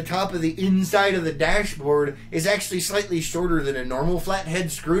bolt and the top of the inside of the dashboard is actually slightly shorter than a normal flathead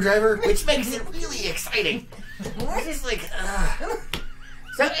screwdriver, which makes it really exciting. It's just like,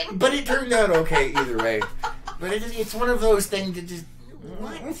 so, but it turned out okay either way. But it's one of those things that just,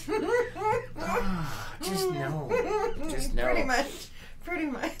 what? Just no. Just no. Pretty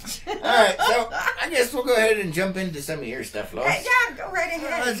much. Alright, so I guess we'll go ahead and jump into some of your stuff, Lois. Yeah, go right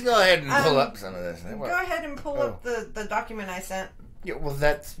ahead. Let's go ahead and pull up some of this. Go ahead and pull up the document I sent. Yeah, well,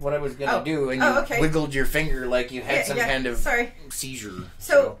 that's what I was going to do, and you wiggled your finger like you had kind of seizure.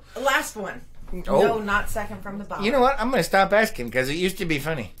 So, last one. No, not second from the bottom. You know what? I'm going to stop asking, because it used to be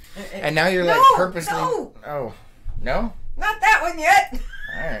funny. And now you're like purposely... No! Oh. No? Not that one yet.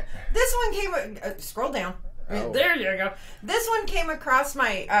 Alright. This one came... scroll down. Oh. There you go. This one came across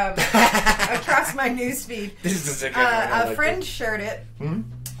my newsfeed. This is a friend shared it,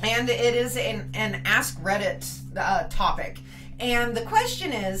 and it is an Ask Reddit topic. And the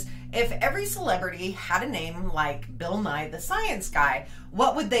question is, if every celebrity had a name like Bill Nye the Science Guy,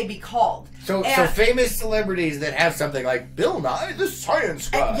 what would they be called? So famous celebrities that have something like Bill Nye the Science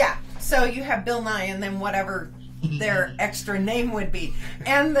Guy. Yeah. So you have Bill Nye, and then whatever their extra name would be.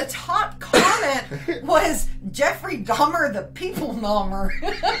 And the top comment was Jeffrey Dahmer the People Nommer.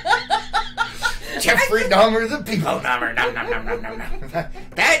 Jeffrey Dahmer the People Nommer. Nom, nom, nom, nom, nom, nom.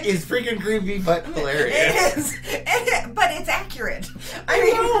 That is freaking creepy but hilarious. It is. But it's accurate. I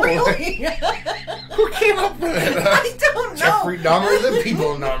mean, really. Who came up with it? I don't know. Jeffrey Dahmer the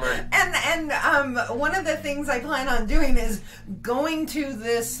People Nommer. And one of the things I plan on doing is going to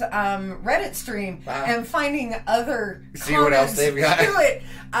this Reddit stream and finding other see what else they've got to it,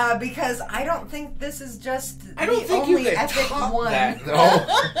 because I don't think this is just I don't the think only you can epic top one. That, no.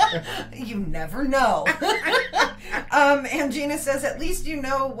 You never know. And Gina says, at least you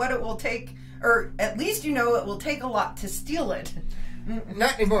know what it will take, or at least you know it will take a lot to steal it.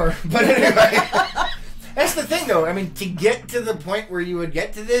 Not anymore. But anyway. That's the thing, though. I mean, to get to the point where you would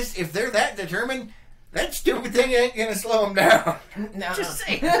get to this, if they're that determined, that stupid thing ain't gonna slow them down. No. Just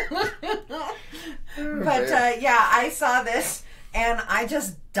saying. But yeah, I saw this and I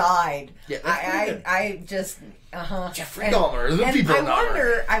just died. Yeah, I just Jeffrey Dahmer, the People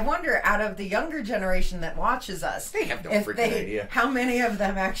Nommer. I wonder, out of the younger generation that watches us, they have no freaking idea. How many of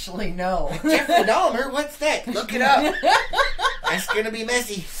them actually know? Jeffrey Dahmer, what's that? Look it up. That's gonna be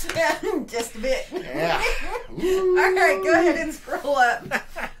messy. Yeah, just a bit. Yeah. All right, go ahead and scroll up.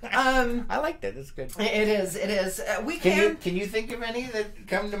 I like that. That's good. It is. Can you think of any that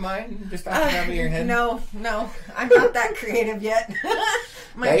come to mind just off the top of your head? No, I'm not that creative yet.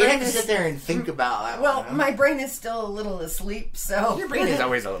 My brain you have to sit there and think about that. Well, my brain is still a little asleep, so your brain is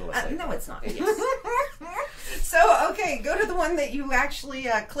always a little asleep. No, it's not. So, okay, go to the one that you actually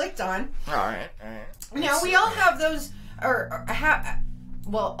clicked on. All right. Now we all have those, or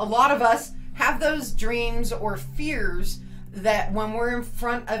a lot of us have those dreams or fears that when we're in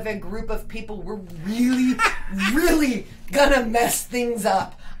front of a group of people, we're really, really gonna mess things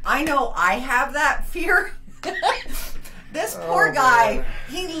up. I know I have that fear. This poor guy,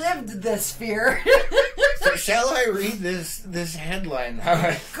 he lived this fear. So shall I read this headline?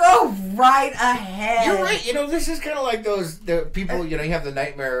 Go right ahead. You're right. You know, this is kind of like the people, you know, you have the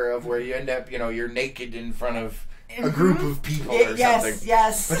nightmare of where you end up, you know, you're naked in front of a group of people or something.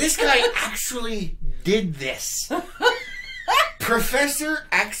 Yes. But this guy actually did this. Professor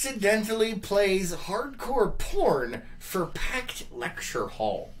accidentally plays hardcore porn for packed lecture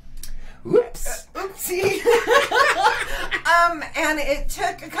hall. Oops. Oopsie. And it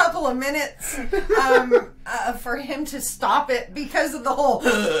took a couple of minutes for him to stop it because of the whole...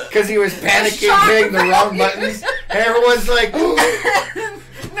 Because he was panicking, hitting the wrong buttons. And everyone's like...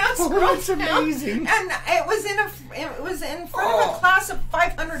 That's amazing. And it was in front of a class of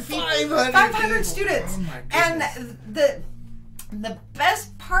 500 people. 500 students. Oh my goodness. And the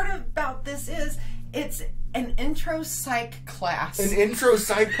best part about this is it's an intro psych class. An intro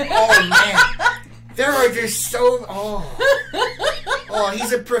psych? Oh, man. There are just so... Oh,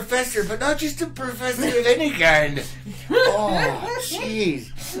 he's a professor, but not just a professor of any kind. Oh,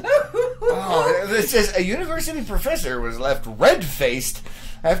 jeez. Oh, this is a university professor was left red-faced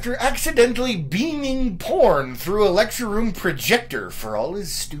after accidentally beaming porn through a lecture room projector for all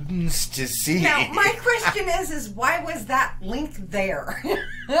his students to see. Now, my question is why was that link there?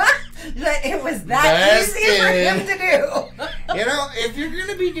 That it was that easy for him to do. You know, if you're going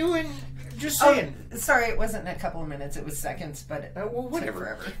to be doing Just saying. Oh, sorry, it wasn't a couple of minutes. It was seconds, but it well, whatever.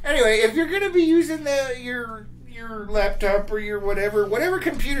 took forever. Anyway, if you're going to be using your laptop or your whatever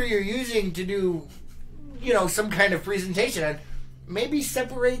computer you're using to do, some kind of presentation on, maybe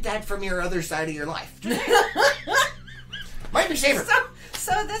separate that from your other side of your life. Might be safer.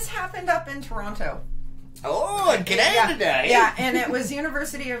 So this happened up in Toronto. Oh, in Canada. Yeah, and it was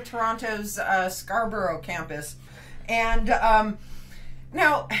University of Toronto's Scarborough campus. And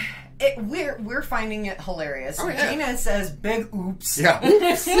now we're finding it hilarious. Oh, yeah. Gina says, "Big oops." Yeah.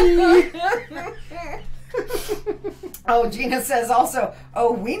 Oopsie. Oh, Gina says also,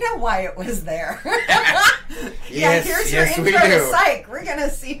 "Oh, we know why it was there." Yes, here's your intro to psych. We're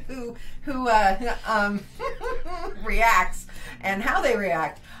gonna see who reacts and how they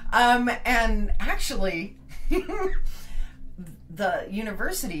react. And actually, the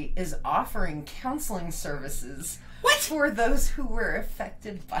university is offering counseling services. What? For those who were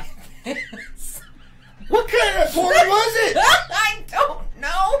affected by this. What kind of porn was it? I don't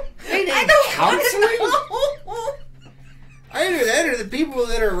know. They need counseling? Either that or the people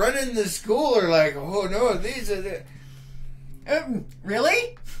that are running the school are like, oh no, these are the...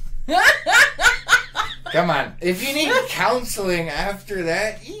 Really? Come on. If you need counseling after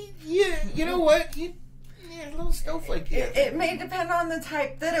that, you know what? A little snowflake. It may depend on the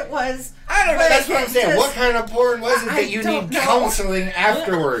type that it was. I don't know. That's what I'm saying. What kind of porn was it that you need counseling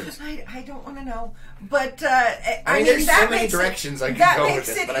afterwards? I don't want to know. But I mean, there's so many directions I can go with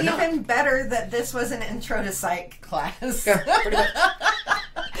this. That makes it even better that this was an intro to psych class. Yeah, pretty much.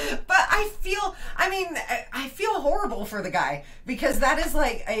 But I feel horrible for the guy because that is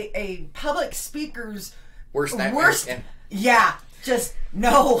like a public speaker's worst. Yeah. Just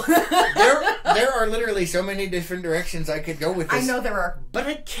no. there are literally so many different directions I could go with this. I know there are. But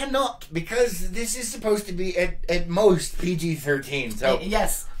I cannot because this is supposed to be at most PG-13. So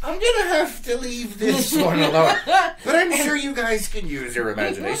yes. I'm going to have to leave this one alone. But I'm sure you guys can use your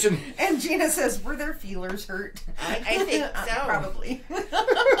imagination. And Gina says, were their feelers hurt? I think so. Probably.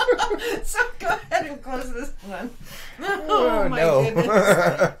 So go ahead and close this one. Oh my goodness.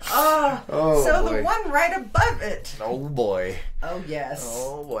 So boy. The one right above it. Oh boy. Oh yes.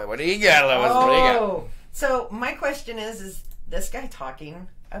 Oh boy. What do you got, Lois? What do you got? So my question is this guy talking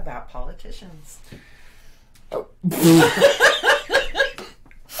about politicians? Oh.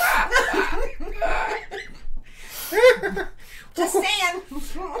 Just saying.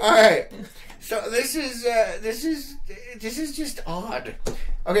 All right. So this is just odd.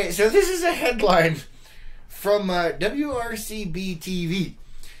 Okay, so this is a headline from WRCB TV.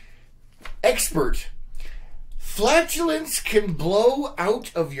 Expert: flatulence can blow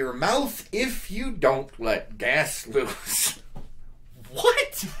out of your mouth if you don't let gas loose.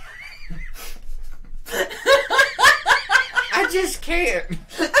 What? I just can't.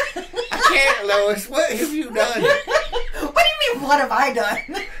 I can't, Lois. What have you done? What do you mean, what have I done?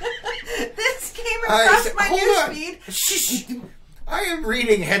 This came across my newsfeed. Shh. I am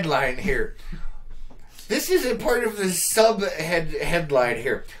reading headline here. This is a part of the headline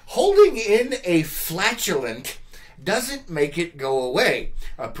here. Holding in a flatulent doesn't make it go away,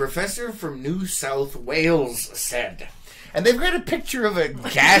 a professor from New South Wales said. And they've got a picture of a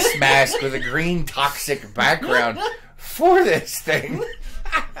gas mask with a green toxic background for this thing.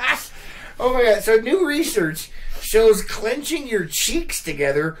 Oh my god. So new research shows clenching your cheeks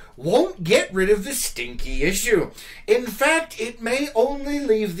together won't get rid of the stinky issue. In fact, it may only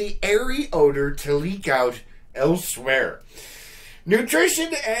leave the airy odor to leak out elsewhere.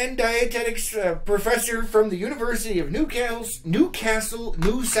 Nutrition and dietetics professor from the University of Newcastle,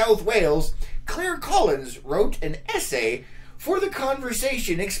 New South Wales, Claire Collins, wrote an essay for The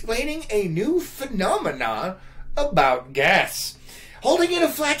Conversation explaining a new phenomena about gas. Holding in a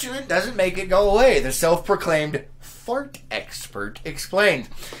flatulent doesn't make it go away, the self-proclaimed fart expert explained.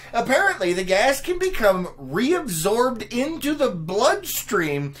 Apparently, the gas can become reabsorbed into the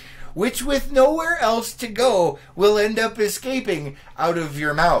bloodstream, which with nowhere else to go will end up escaping out of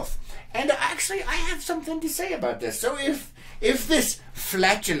your mouth. And actually, I have something to say about this. So if this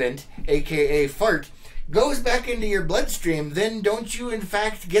flatulent, aka fart, goes back into your bloodstream, then don't you in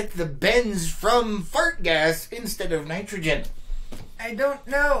fact get the bends from fart gas instead of nitrogen? I don't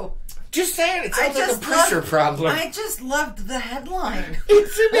know. Just saying, it sounds like a pressure problem. I just loved the headline.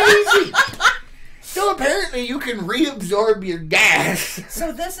 It's amazing. So apparently you can reabsorb your gas.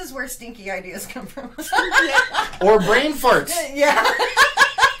 So this is where stinky ideas come from. Or brain farts. Yeah.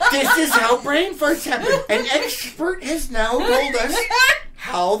 This is how brain farts happen. An expert has now told us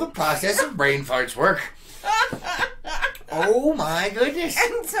how the process of brain farts work. Oh my goodness.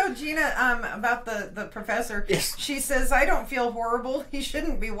 And so Gina, about the professor, yes. She says, I don't feel horrible. He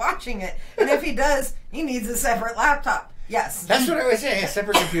shouldn't be watching it. And if he does, he needs a separate laptop. Yes. That's what I was saying. A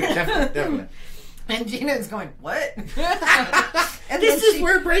separate computer. Definitely. And Gina's going, what? And this is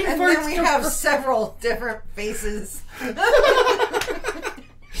where brain farts. And then we have several different faces.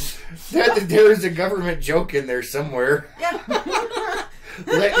 There is a government joke in there somewhere. Yeah.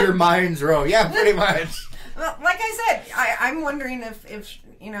 Let your minds roam. Yeah, pretty much. Well, like I said, I'm wondering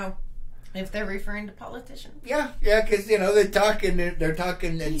if they're referring to politicians. Yeah, because they're talking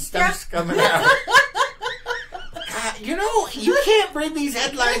and stuff's coming out. You can't bring these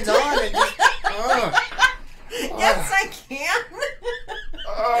headlines on and just. Yes, I can.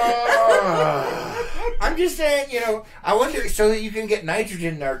 I'm just saying, I wonder, so that you can get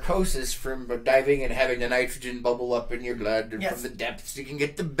nitrogen narcosis from diving and having the nitrogen bubble up in your blood and from the depths. You can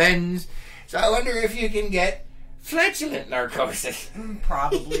get the bends. So I wonder if you can get flatulent narcosis.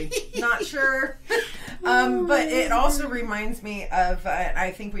 Probably. Not sure. But it also reminds me of,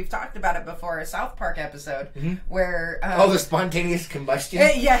 I think we've talked about it before, a South Park episode where... the spontaneous combustion?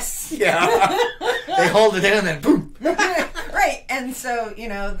 Yes. Yeah. They hold it in and then boom. Right. And so,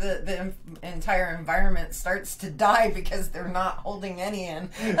 the entire environment starts to die because they're not holding any in.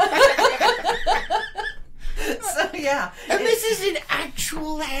 So, yeah. And this is an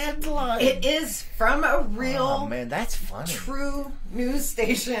actual headline. It is from a real... Oh, man, that's funny. True news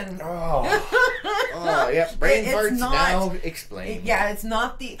station. Oh, yeah. Brain farts now explained. Yeah, it's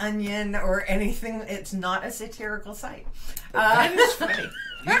not The Onion or anything. It's not a satirical site. That is funny.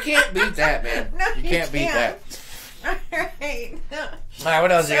 You can't beat that, man. No, you can't beat that. All right. All right,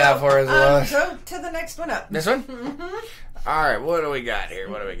 what else you got for us, Lois? Go to the next one up. This one? Mm-hmm. All right, what do we got here?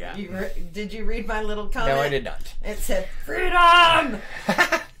 What do we got? Did you read my little comment? No, I did not. It said, freedom!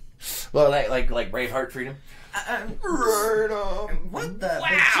 Well, like Braveheart freedom? Freedom! What the?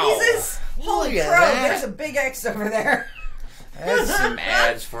 Wow! Jesus! Holy crow, there's a big X over there. That's some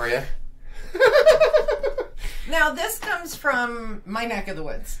ads for you. Now, this comes from my neck of the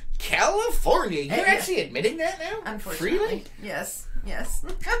woods. California. You're actually admitting that now? Unfortunately. Freely? Yes.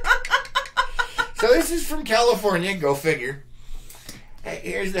 So this is from California. Go figure.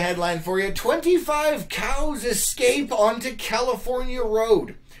 Here's the headline for you. 25 cows escape onto California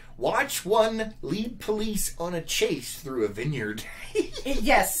road. Watch one lead police on a chase through a vineyard.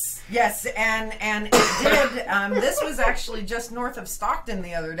 Yes, and it did. This was actually just north of Stockton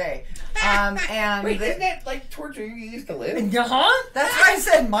the other day. And wait, isn't that like towards where you used to live? Uh-huh. That's why I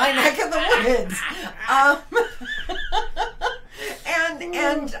said my neck of the woods.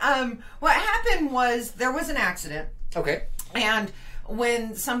 And what happened was there was an accident. Okay. And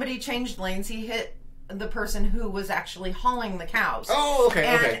when somebody changed lanes, he hit the person who was actually hauling the cows. Oh,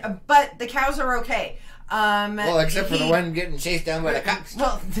 okay. But the cows are okay. Well, except for the one getting chased down by the cops.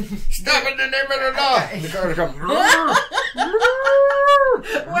 Well, stop in the name of the law. The cars come.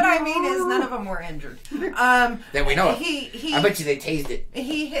 What I mean is, none of them were injured. That we know of. I bet you they tased it.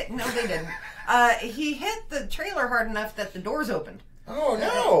 No, they didn't. He hit the trailer hard enough that the doors opened. Oh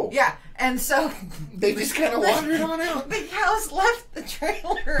no! Yeah, and so they just kind of wandered on out. The cows left the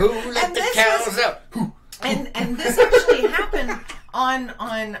trailer. Who let the cows out? And this actually happened on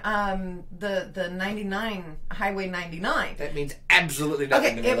the 99 Highway 99. That means absolutely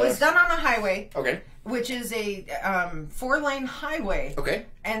nothing. Okay, it was done on a highway. Okay, which is a 4-lane highway. Okay,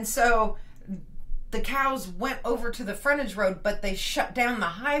 and so the cows went over to the frontage road, but they shut down the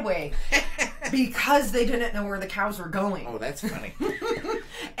highway because they didn't know where the cows were going. Oh, that's funny.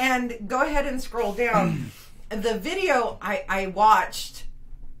 And go ahead and scroll down. The video I watched,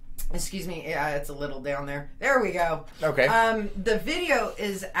 excuse me, yeah, it's a little down there. There we go. Okay. The video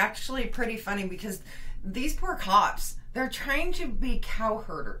is actually pretty funny because these poor cops, they're trying to be cattle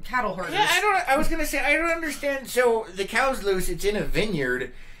herders. Yeah, I was gonna say, I don't understand. So the cow's loose, it's in a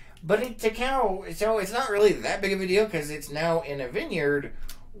vineyard. But it's a cow, so it's not really that big of a deal because it's now in a vineyard.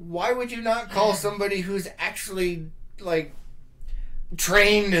 Why would you not call somebody who's actually, like,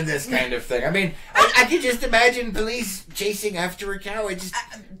 trained in this kind of thing? I mean, I could just imagine police chasing after a cow.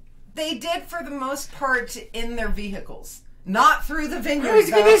 They did, for the most part, in their vehicles. Not through the vineyard, I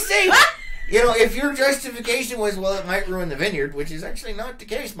was going to say... if your justification was, well, it might ruin the vineyard, which is actually not the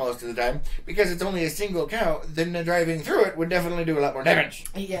case most of the time, because it's only a single cow, then the driving through it would definitely do a lot more damage.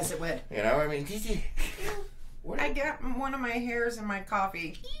 Yes, it would. I mean, I got one of my hairs in my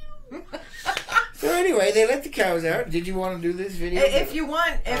coffee. So anyway, they let the cows out. Did you want to do this video? If you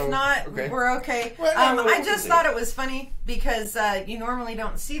want. If not, okay. We're okay. Well, no, I just thought it was funny because you normally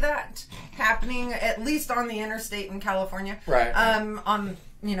don't see that happening, at least on the interstate in California. Right. On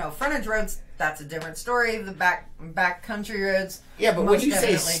you know, frontage roads, that's a different story. The back country roads. Yeah, but when you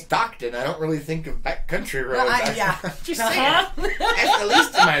say Stockton, I don't really think of back country roads. Yeah. Just saying. That's the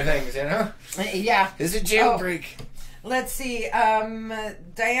least of my things, you know? Yeah. This is a jailbreak. Let's see.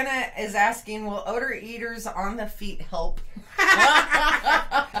 Diana is asking, will odor eaters on the feet help?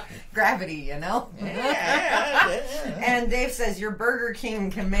 Gravity, you know? Yeah. And Dave says, your Burger King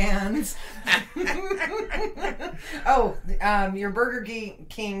commands. Your Burger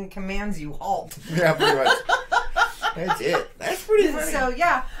King commands you halt. Yeah, pretty much. That's it. That's pretty funny. So,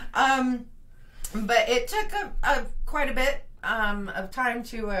 yeah. But it took quite a bit of time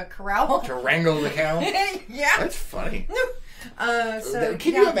to corral. To wrangle the cow? Yeah. That's funny. So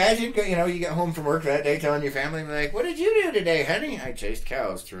can you imagine, you know, you get home from work that day telling your family, like, what did you do today, honey? I chased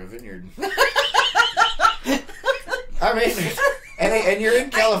cows through a vineyard. I mean, and you're in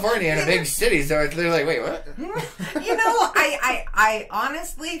California in a big city, so they're like, wait, what? You know, I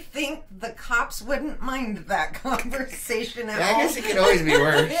honestly think the cops wouldn't mind that conversation at all. I guess it could always be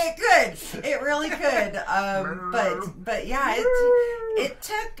worse. It could. It really could. But yeah, it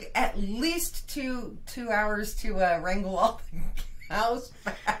took at least two hours to wrangle all the cows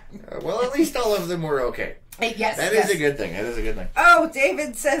back. Well, at least all of them were okay. Yes, that is a good thing. That is a good thing. Oh,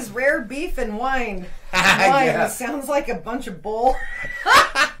 David says rare beef and wine. Yeah. Sounds like a bunch of bull.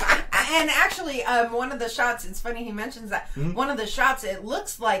 And actually, one of the shots, it's funny he mentions that. One of the shots, it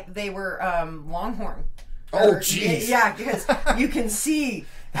looks like they were longhorn. Oh, jeez. Yeah, because you can see,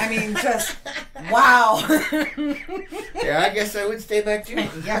 I mean, just, wow. Yeah, I guess I would stay back too.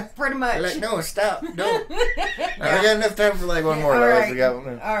 Yeah, pretty much. Like, no, stop. No. I got enough time for like one more. All right,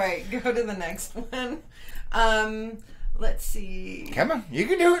 go to the next one. Let's see. Come on, you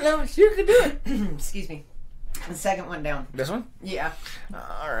can do it, Lois. You can do it. Excuse me. The second one down. This one? Yeah.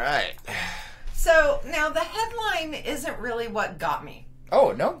 All right. So now the headline isn't really what got me.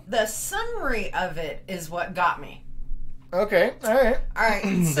 Oh, no? The summary of it is what got me. Okay, all right. All right.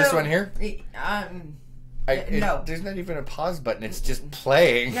 So, this one here? No. There's not even a pause button. It's just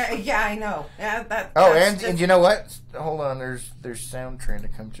playing. Yeah, I know. Yeah, and you know what? Hold on. There's sound trying to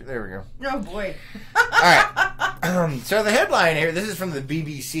come through. There we go. Oh, boy. All right. So the headline here, this is from the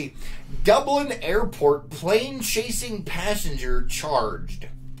BBC. Dublin Airport plane chasing passenger charged.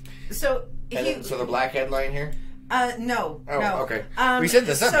 So the black headline here? No. Oh, no. Okay. We said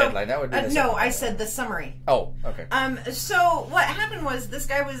the sub-headline. That would be the No, I said the summary. Oh, okay. So what happened was this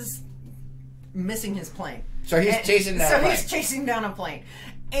guy was missing his plane. So he's chasing down a plane. So he's chasing down a plane.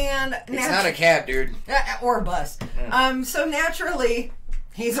 And it's not a cab, dude. Or a bus. Yeah. So naturally,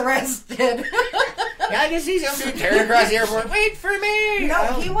 he's arrested. Yeah, I guess he's tearing across the airport. Wait for me!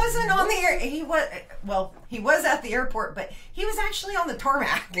 No, he wasn't on the air. He was at the airport, but he was actually on the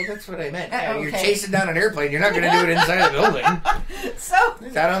tarmac. Well, that's what I meant. Yeah, okay. You're chasing down an airplane. You're not going to do it inside the building. So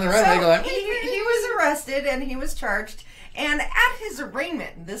he's out on the runway going. He was arrested and he was charged. And at his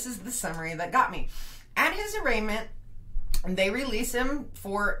arraignment, this is the summary that got me. At his arraignment, they release him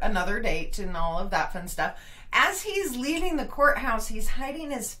for another date and all of that fun stuff. As he's leaving the courthouse, he's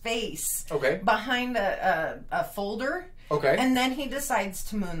hiding his face behind a folder. Okay. And then he decides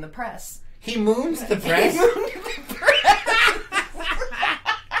to moon the press. He moons the press?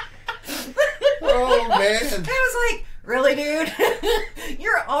 Oh, man. I was like, really, dude?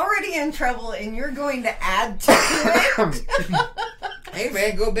 You're already in trouble and you're going to add to it? Hey,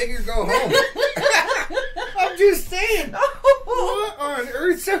 man, go big or go home. I'm just saying. What on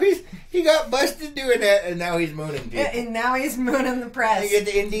earth? So he got busted doing that, and now he's mooning people. And now he's mooning the press. You get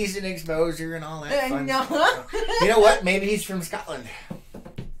the indecent exposure and all that fun stuff. You know what? Maybe he's from Scotland.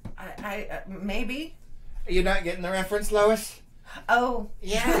 Maybe. Are you not getting the reference, Lois? Oh.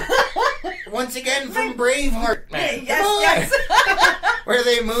 Yeah. Once again from Braveheart, man. Yes. Where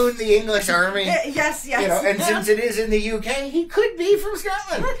they moon the English army. Yes. You know, and since it is in the UK, he could be from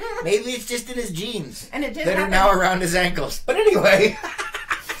Scotland. Maybe it's just in his jeans. And it did that happen. Are now around his ankles. But anyway.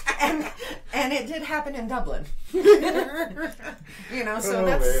 And it did happen in Dublin. You know, so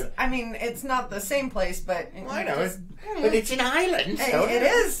man. I mean, it's not the same place, but... Well, I know, but it's in Ireland. So it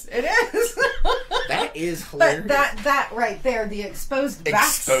is. That is hilarious. But that right there, the exposed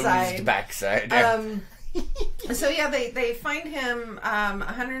backside. Yeah. So yeah, they fined him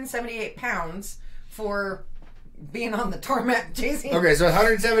 178 pounds for being on the tarmac chasing. Okay, so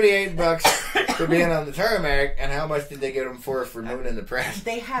 $178 for being on the tarmac, and how much did they get him for mooning the press?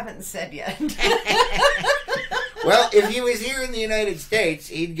 They haven't said yet. Well, if he was here in the United States,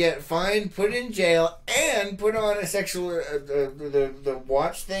 he'd get fined, put in jail, and put on a sexual the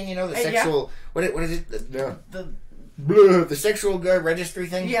watch thing. You know, the sexual what is it? the sexual registry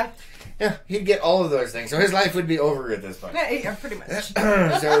thing. Yeah. Yeah, he'd get all of those things. So his life would be over at this point. Yeah, pretty much.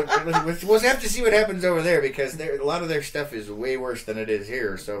 So we'll have to see what happens over there because a lot of their stuff is way worse than it is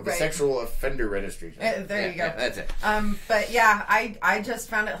here. So the sexual offender registry. There you go. Yeah, that's it. But yeah, I just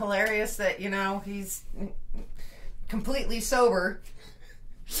found it hilarious that, he's completely sober.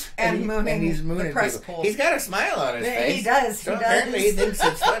 And he's mooning the press pool. He's got a smile on his face. He does. So apparently he thinks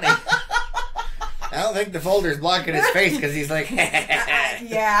it's funny. I don't think the folder's blocking his face because he's like,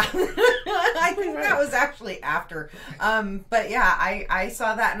 yeah. I think that was actually after. But yeah, I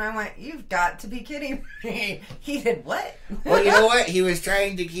saw that and I went, you've got to be kidding me. He did what? Well, you know what? He was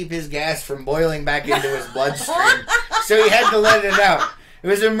trying to keep his gas from boiling back into his bloodstream. So he had to let it out. It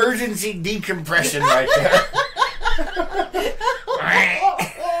was emergency decompression right there.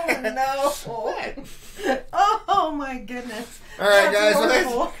 No. What? Oh my goodness. All right, guys.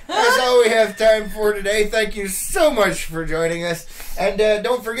 Well, that's all we have time for today. Thank you so much for joining us. And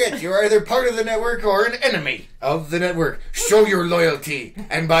don't forget, you're either part of the network or an enemy of the network. Show your loyalty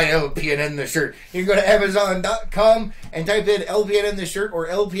and buy LPNN the shirt. You can go to Amazon.com and type in LPNN the shirt or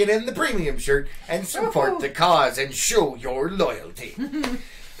LPNN the premium shirt and support the cause and show your loyalty.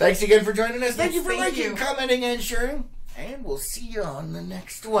 Thanks again for joining us. Thank you for liking, commenting, and sharing. And we'll see you on the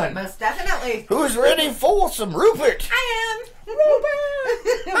next one. Most definitely. Who's ready for some Rupert? I am.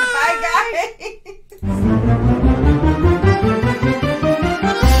 Rupert. Bye, guys.